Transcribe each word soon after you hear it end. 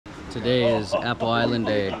Today is Apple Island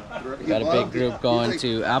Day. We got a big group going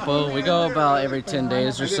to Apple. We go about every 10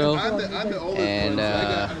 days or so. And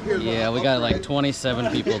yeah, we got like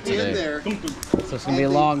 27 people today. So it's gonna be a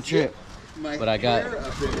long trip. But I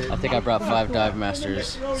think I brought 5 dive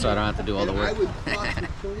masters, so I don't have to do all the work.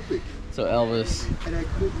 So Elvis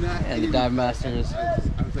and the dive masters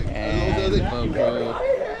and the boat crew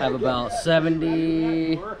have about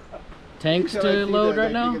 70 tanks to load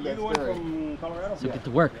right now. So get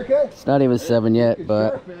to work. It's not even 7 yet,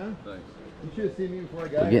 but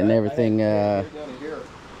we're getting everything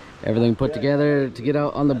everything put together to get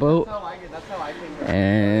out on the boat,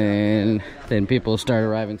 and then people start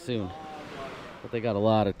arriving soon. But they got a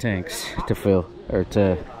lot of tanks to fill or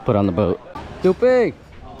to put on the boat. Too big.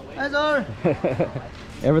 That's all.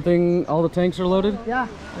 Everything, all the tanks are loaded? Yeah,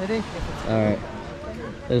 ready. All right.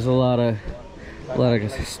 There's a lot of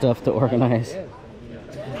stuff to organize.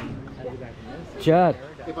 Chad,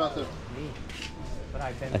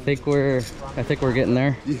 I think we're getting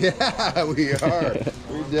there. Yeah, we are.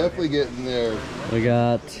 We're definitely getting there. We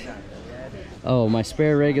got, oh, my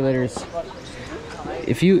spare regulators.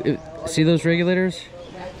 If you see those regulators,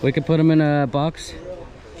 we could put them in a box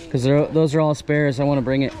because those are all spares. I want to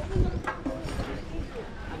bring it.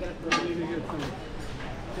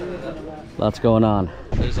 Lots going on.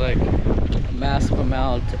 There's like a massive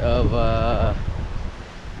amount of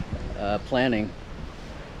planning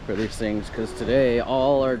for these things, because today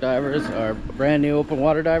all our divers are brand new open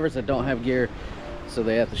water divers that don't have gear, so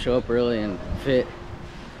they have to show up early and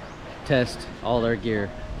test all their gear,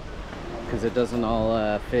 because it doesn't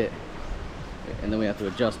all fit, and then we have to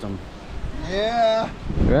adjust them. Yeah.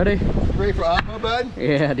 Ready? Ready for Oppo, bud?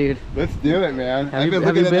 Yeah, dude. Let's do it, man. Have you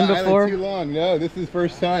been before? Too long. No, this is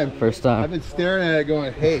first time. First time. I've been staring at it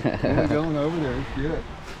going, hey, we're going over there. Let's do it.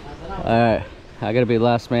 All right. I gotta be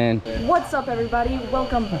last man. What's up, everybody?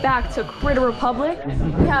 Welcome back to Critter Republic.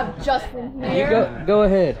 We have Justin here. You go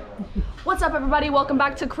ahead. What's up, everybody? Welcome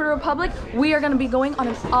back to Critter Republic. We are gonna be going on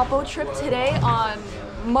an Oppo trip today on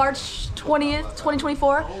March 20th,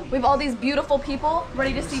 2024. We have all these beautiful people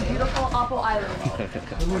ready to see beautiful Oppo Island.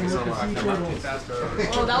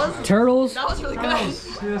 Oh, that was turtles. That was really good.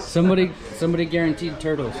 Somebody guaranteed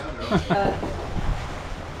turtles.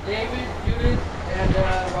 David, Judith, and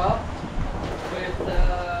Rob.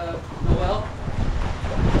 Noel,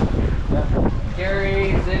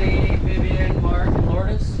 Gary, Zinni, Vivian, Mark, and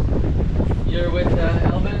Lourdes. You're with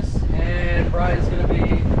Elvis, and Brian's gonna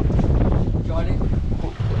be joining.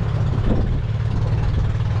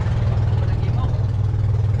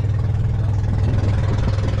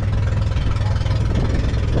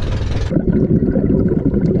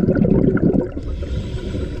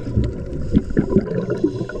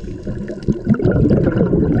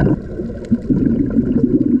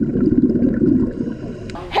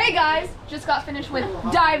 Just got finished with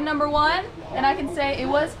dive number 1, and I can say it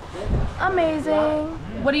was amazing.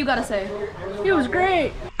 What do you gotta say? It was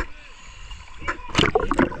great.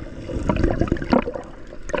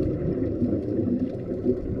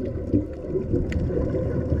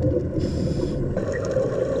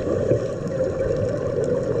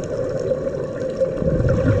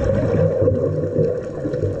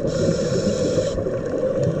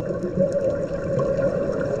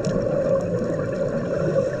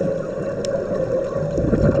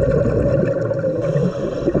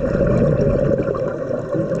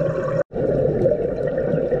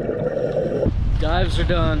 Dives are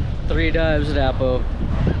done. 3 dives at Apple.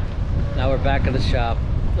 Now we're back at the shop.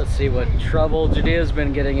 Let's see what trouble Judea's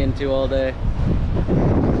been getting into all day.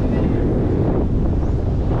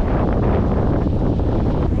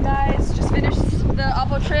 Hey guys, just finished the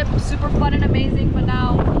Oppo trip. Super fun and amazing, but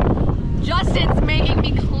now Justin's making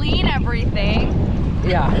me clean everything.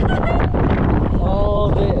 Yeah. All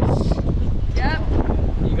this. Yep.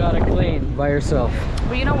 You gotta clean by yourself.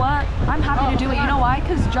 But you know what? I'm happy to do it. You know why?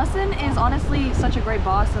 Because Justin is honestly such a great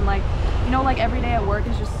boss, and like, you know, like every day at work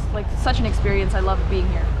is just like such an experience. I love being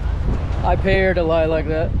here. I pay her to lie like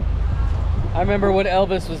that. I remember when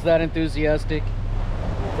Elvis was that enthusiastic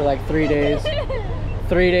for like 3 days.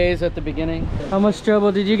 3 days at the beginning. How much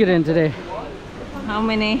trouble did you get in today? How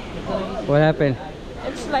many? What happened?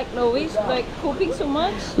 It's like Louis, like pooping so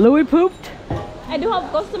much. Louis pooped? I do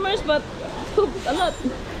have customers, but pooped a lot.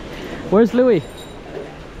 Where's Louis?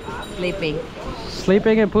 Sleeping.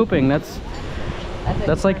 Sleeping and pooping. That's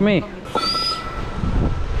like me.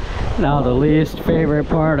 Now the least favorite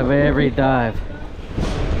part of every dive.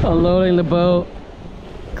 Unloading the boat,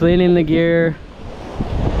 cleaning the gear.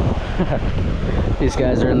 These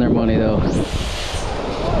guys are in their money though.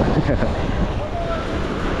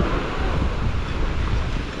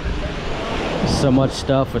 so much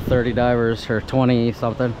stuff with 30 divers or 20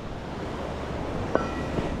 something.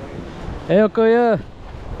 Hey Okoya!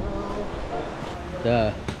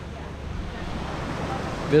 The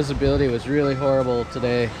visibility was really horrible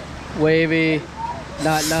today. Wavy,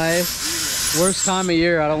 not nice. Worst time of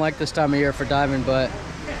year. I don't like this time of year for diving, but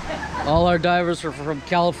all our divers were from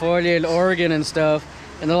California and Oregon and stuff,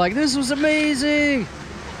 and they're like, this was amazing.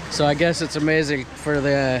 So I guess it's amazing for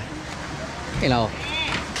the, you know,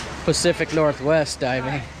 Pacific Northwest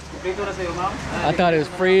diving. I thought it was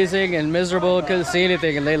freezing and miserable, couldn't see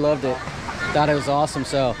anything, and they loved it. Thought it was awesome.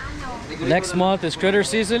 So next month is critter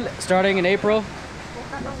season, starting in April.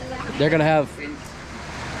 They're gonna have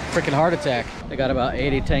freaking heart attack. They got about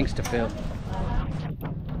 80 tanks to fill.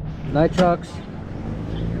 Nitrox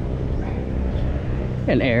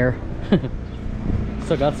and air.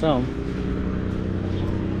 Still got some.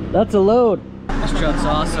 That's a load. This truck's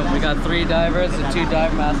awesome. We got 3 divers and 2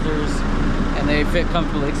 dive masters, and they fit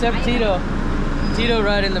comfortably, except Tito. Tito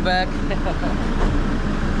right in the back.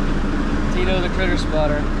 Tito the critter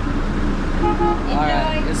spotter.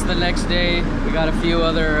 Alright, it's the next day. We got a few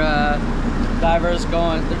other divers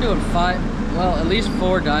going. They're doing 5, well, at least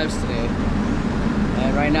 4 dives today.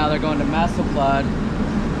 And right now they're going to Massillplod.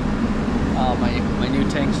 Oh, my new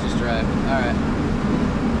tanks just arrived. Alright.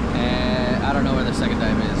 And I don't know where the second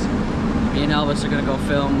dive is. Me and Elvis are gonna go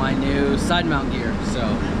film my new side mount gear. So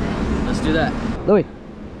let's do that. Louis,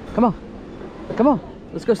 come on. Come on.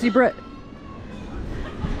 Let's go see Brett.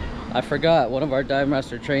 I forgot, one of our dive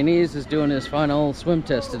master trainees is doing his final swim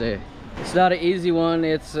test today. It's not an easy one.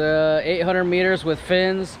 It's 800 meters with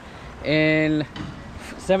fins in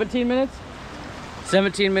 17 minutes?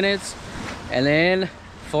 17 minutes, and then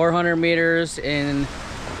 400 meters in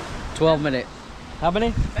 12 minutes. How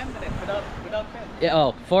many? 10 minutes without fins. Yeah,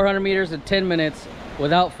 oh, 400 meters in 10 minutes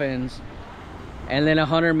without fins, and then a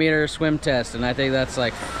 100 meter swim test, and I think that's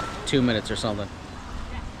like 2 minutes or something.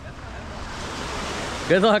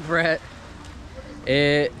 Good luck, Brett.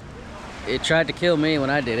 It tried to kill me when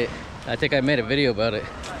I did it. I think I made a video about it.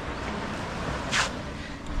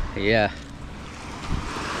 Yeah.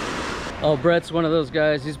 Oh, Brett's one of those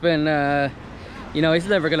guys. He's been, you know, he's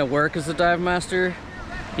never gonna work as a dive master.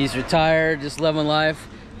 He's retired, just loving life,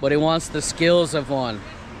 but he wants the skills of one.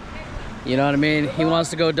 You know what I mean? He wants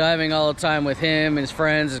to go diving all the time with him, his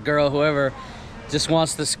friends, his girl, whoever. Just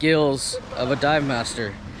wants the skills of a dive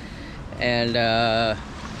master. And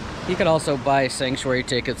he could also buy sanctuary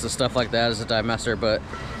tickets and stuff like that as a dive master, but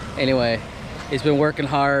anyway, he's been working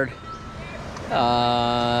hard,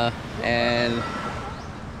 and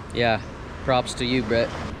yeah, props to you, Brett.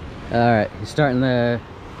 All right, he's starting the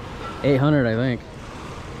 800, I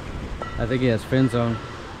think he has fins on.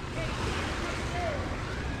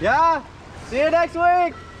 Yeah, see you next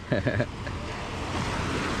week.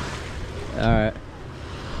 All right,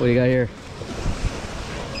 what do you got here?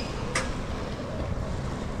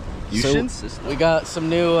 So we got some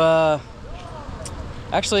new,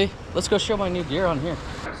 actually, let's go show my new gear on here.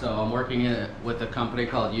 So I'm working with a company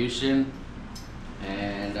called Yushin,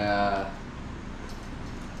 and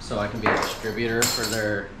so I can be a distributor for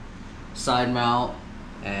their side mount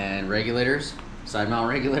and regulators, side mount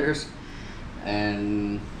regulators.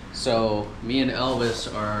 And so me and Elvis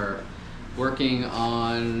are working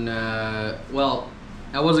on, well,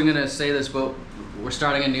 I wasn't gonna say this, but we're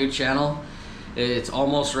starting a new channel. It's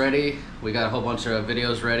almost ready. We got a whole bunch of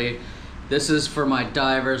videos ready. This is for my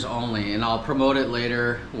divers only, and I'll promote it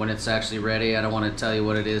later when it's actually ready. I don't want to tell you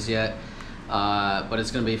what it is yet, but it's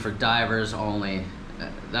gonna be for divers only.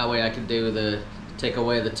 That way I can take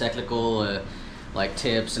away the technical like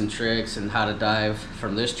tips and tricks and how to dive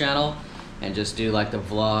from this channel, and just do like the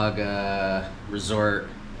vlog resort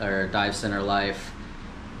or dive center life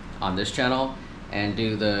on this channel, and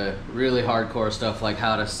do the really hardcore stuff like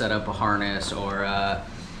how to set up a harness, or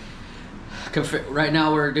right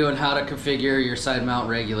now we're doing how to configure your side mount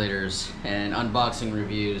regulators and unboxing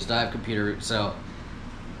reviews, dive computer. So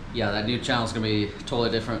yeah, that new channel is gonna be totally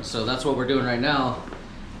different. So that's what we're doing right now.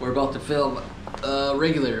 We're about to film a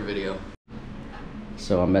regulator video.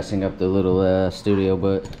 So I'm messing up the little studio,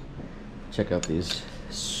 but check out these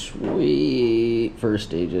sweet first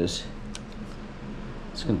stages.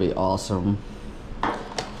 It's gonna be awesome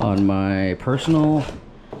on my personal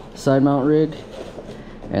side mount rig,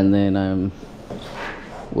 and then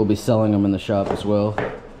we'll be selling them in the shop as well.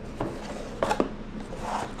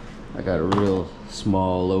 I got a real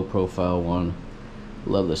small, low profile one.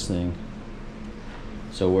 Love this thing.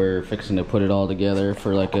 So we're fixing to put it all together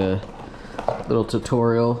for like a little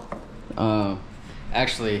tutorial.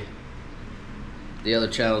 Actually, the other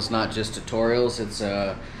channel is not just tutorials, it's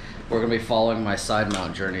we're gonna be following my side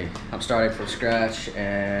mount journey. I'm starting from scratch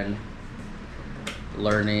and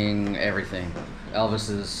learning everything. Elvis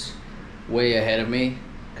is way ahead of me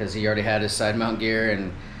because he already had his side mount gear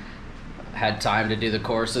and had time to do the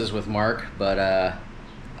courses with Mark, but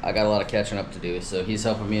I got a lot of catching up to do, so he's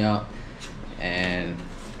helping me out. And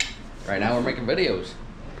right now we're making videos.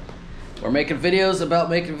 We're making videos about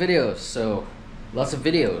making videos, so lots of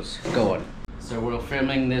videos going. So we're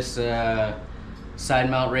filming this side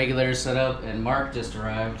mount regulator setup, and Mark just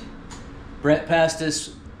arrived. Brett passed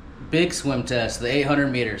his big swim test, the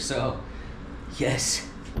 800 meters, so yes.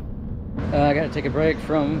 I gotta take a break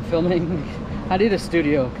from filming. I need a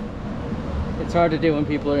studio. It's hard to do when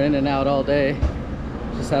people are in and out all day.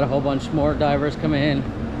 Just had a whole bunch more divers come in,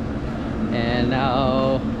 and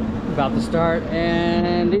now about to start,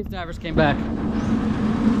 and these divers came back.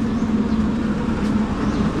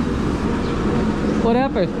 What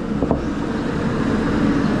happened?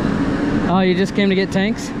 Oh, you just came to get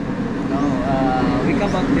tanks? No, we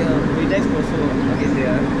come back there. We just go again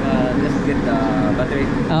there. Just get the battery.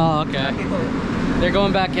 Oh, okay. They're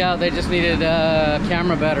going back out. They just needed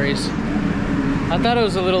camera batteries. I thought it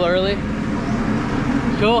was a little early.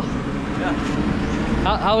 Cool. Yeah.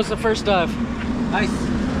 How was the first dive? Nice.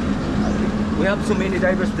 We have so many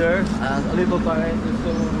divers there. A little current,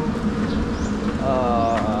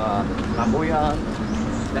 flamboyant,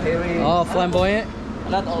 the hairy. Oh, flamboyant.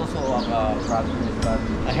 That also frogfish, but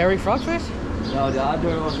A hairy frogfish? no, the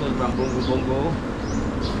other also from Bongo Bongo.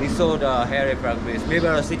 We saw the hairy frogfish. Maybe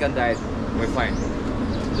our second dive, we're fine.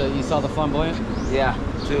 So you saw the flamboyant? Yeah,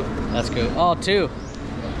 two. That's cool. Oh, two.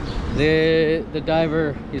 The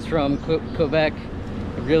diver, he's from Quebec.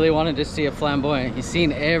 He really wanted to see a flamboyant. He's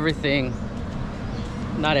seen everything.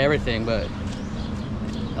 Not everything, but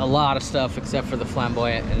a lot of stuff except for the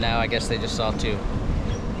flamboyant, and now I guess they just saw two.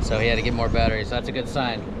 So he had to get more batteries. That's a good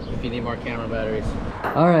sign if you need more camera batteries.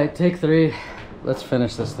 All right, take 3. Let's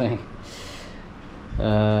finish this thing.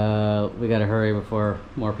 We gotta hurry before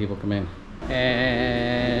more people come in.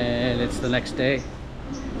 And it's the next day.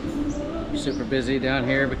 Super busy down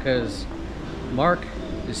here because Mark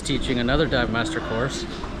is teaching another dive master course.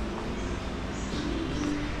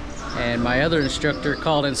 And my other instructor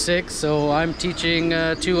called in sick, so I'm teaching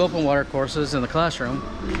 2 open water courses in the classroom.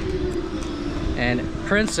 And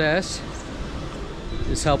Princess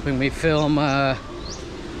is helping me film.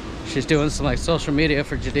 She's doing some like social media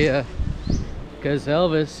for Judea because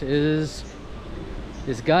Elvis is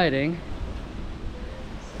guiding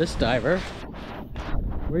this diver.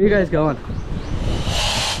 Where are you guys going?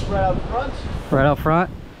 Right out front. Right out front.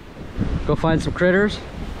 Go find some critters.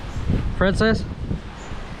 Princess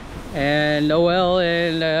and Noel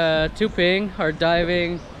and Tuping are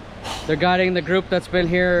diving. They're guiding the group that's been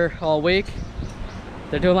here all week.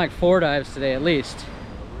 They're doing like 4 dives today at least.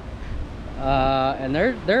 And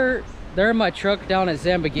they're in my truck down at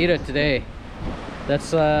Zambagita today.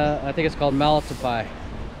 That's I think it's called Malatapai.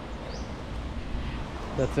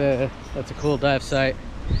 That's a cool dive site,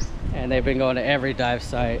 and they've been going to every dive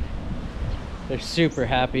site. They're super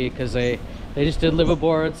happy because they just did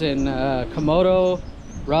liveaboards in Komodo,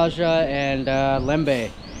 Raja, and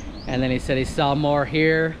Lembe, and then he said he saw more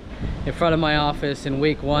here in front of my office in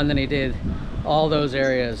week 1 than he did all those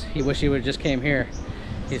areas. He wished he would have just came here.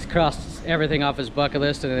 He's crossed everything off his bucket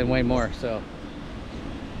list and then way more. So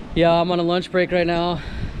yeah, I'm on a lunch break right now.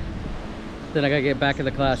 Then I gotta get back in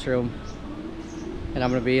the classroom, and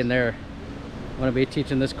I'm gonna be in there. I'm gonna be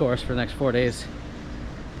teaching this course for the next 4 days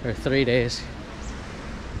or 3 days.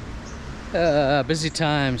 Busy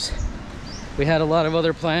times. We had a lot of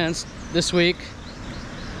other plans this week,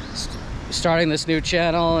 starting this new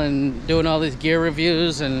channel and doing all these gear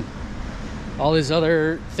reviews and all these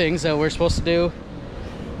other things that we're supposed to do,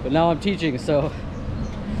 but now I'm teaching, so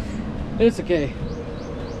it's okay.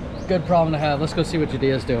 Good problem to have. Let's go see what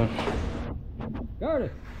Judea's doing.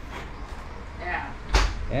 Garden. Yeah.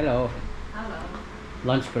 Hello. Hello.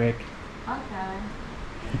 Lunch break. Okay.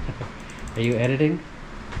 Are you editing?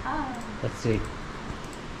 Oh. Let's see.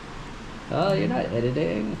 Oh, you're not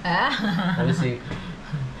editing. Let me see.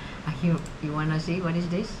 You wanna see what is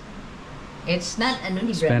this? It's not a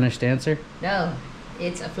nudibranch. Spanish dancer? No,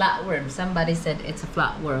 it's a flatworm. Somebody said it's a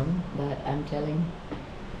flatworm, but I'm telling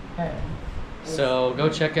her. So go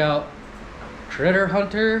check out Critter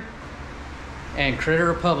Hunter and Critter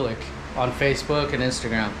Republic on Facebook and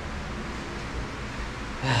Instagram.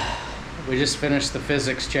 We just finished the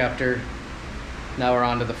physics chapter. Now we're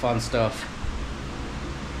on to the fun stuff.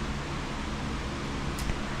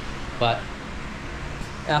 But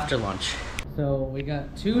after lunch. So we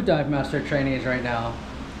got 2 dive master trainees right now,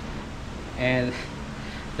 and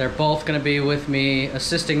They're both gonna be with me,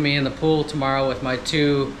 assisting me in the pool tomorrow with my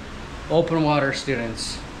 2 open water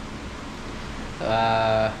students.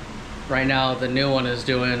 Right now, the new one is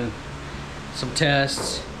doing some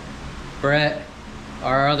tests. Brett,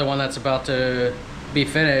 our other one that's about to be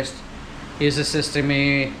finished, he's assisting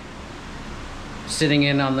me, sitting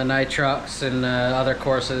in on the nitrox and other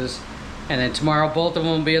courses. And then tomorrow, both of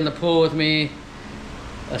them will be in the pool with me,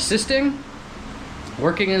 assisting,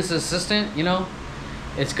 working as an assistant, you know.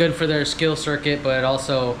 It's good for their skill circuit, but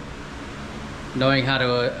also knowing how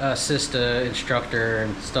to assist an instructor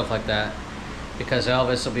and stuff like that. Because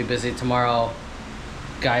Elvis will be busy tomorrow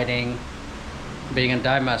guiding, being a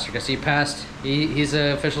dive master, because he passed, he's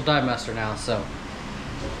an official dive master now. So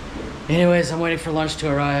anyways, I'm waiting for lunch to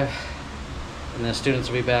arrive, and the students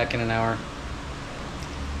will be back in an hour.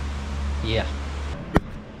 Yeah.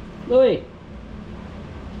 Louis.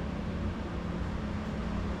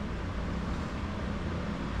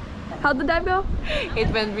 How'd the dive go? It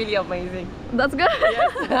went really amazing. That's good.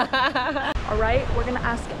 Yes. All right, we're gonna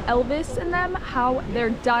ask Elvis and them how their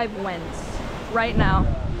dive went right now.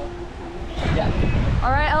 Yeah. All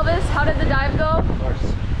right, Elvis, how did the dive go? Of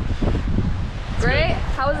course. Great.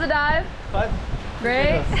 How was the dive? Fun.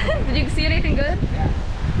 Great. Did you see anything good? Yeah.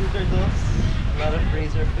 Blue turtles, a lot of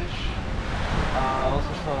razor fish. I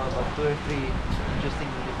also saw about 2 or 3 interesting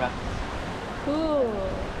crabs. Cool.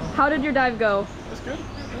 How did your dive go? That's good.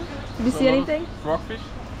 Did you see anything? Frogfish?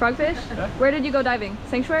 Frogfish? Yeah. Where did you go diving?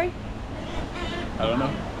 Sanctuary? I don't know.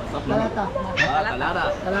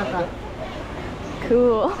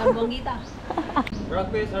 Cool.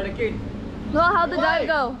 Frogfish, harlequin. Well, how'd the dive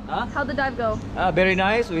go? Huh? How'd the dive go? Very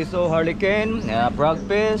nice. We saw harlequin,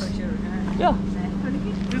 frogfish. Yeah.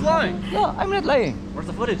 He's lying. Yeah, I'm not lying. Where's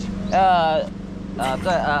the footage?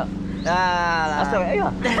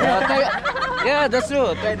 Yeah, that's true.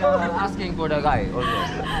 Asking for the guy also.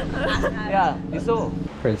 Yeah, you saw.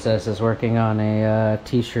 Princess is working on a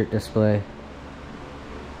t-shirt display.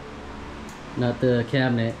 Not the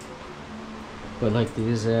cabinet, but like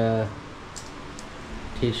these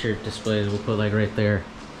t-shirt displays we'll put like right there.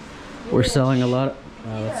 We're selling a lot of,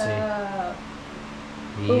 let's see.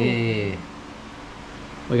 Yeah.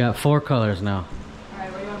 We got 4 colors now.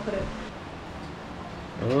 Alright, where do you want to put it?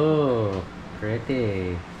 Oh,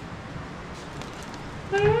 pretty.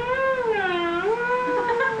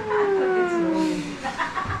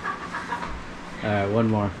 Alright, one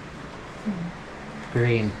more.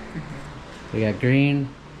 Green. We got green,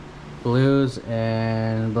 blues,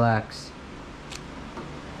 and blacks.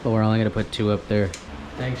 But we're only gonna put 2 up there.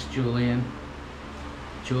 Thanks, Julian.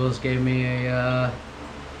 Jules gave me a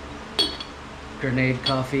grenade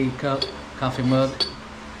coffee mug,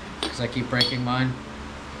 because I keep breaking mine.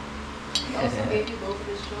 He also gave you both of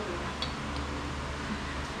his children.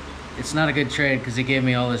 It's not a good trade because he gave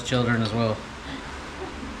me all his children as well.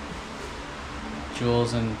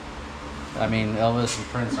 Jules and, I mean, Elvis and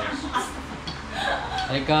Princess.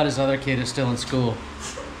 Thank God his other kid is still in school.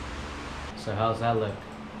 So how's that look?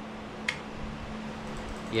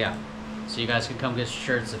 Yeah. So you guys can come get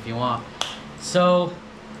shirts if you want. So,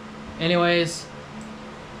 anyways,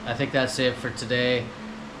 I think that's it for today.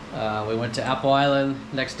 We went to Apple Island.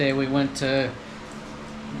 Next day we went to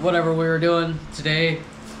whatever we were doing today.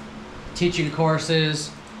 Teaching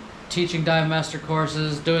courses, teaching dive master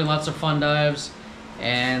courses, doing lots of fun dives.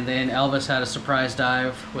 And then Elvis had a surprise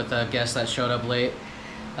dive with a guest that showed up late.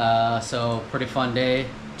 So pretty fun day.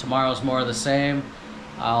 Tomorrow's more of the same.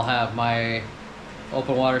 I'll have my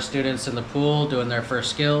open water students in the pool doing their first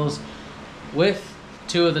skills with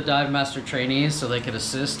 2 of the dive master trainees so they could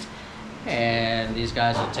assist. And these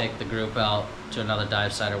guys will take the group out to another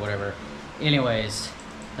dive site or whatever. Anyways,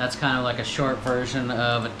 that's kind of like a short version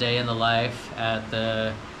of a day in the life at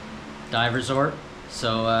the dive resort.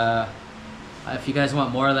 So if you guys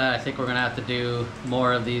want more of that, I think we're gonna have to do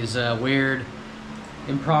more of these weird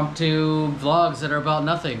impromptu vlogs that are about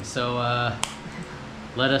nothing. So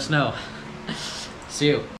let us know. See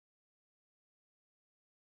you.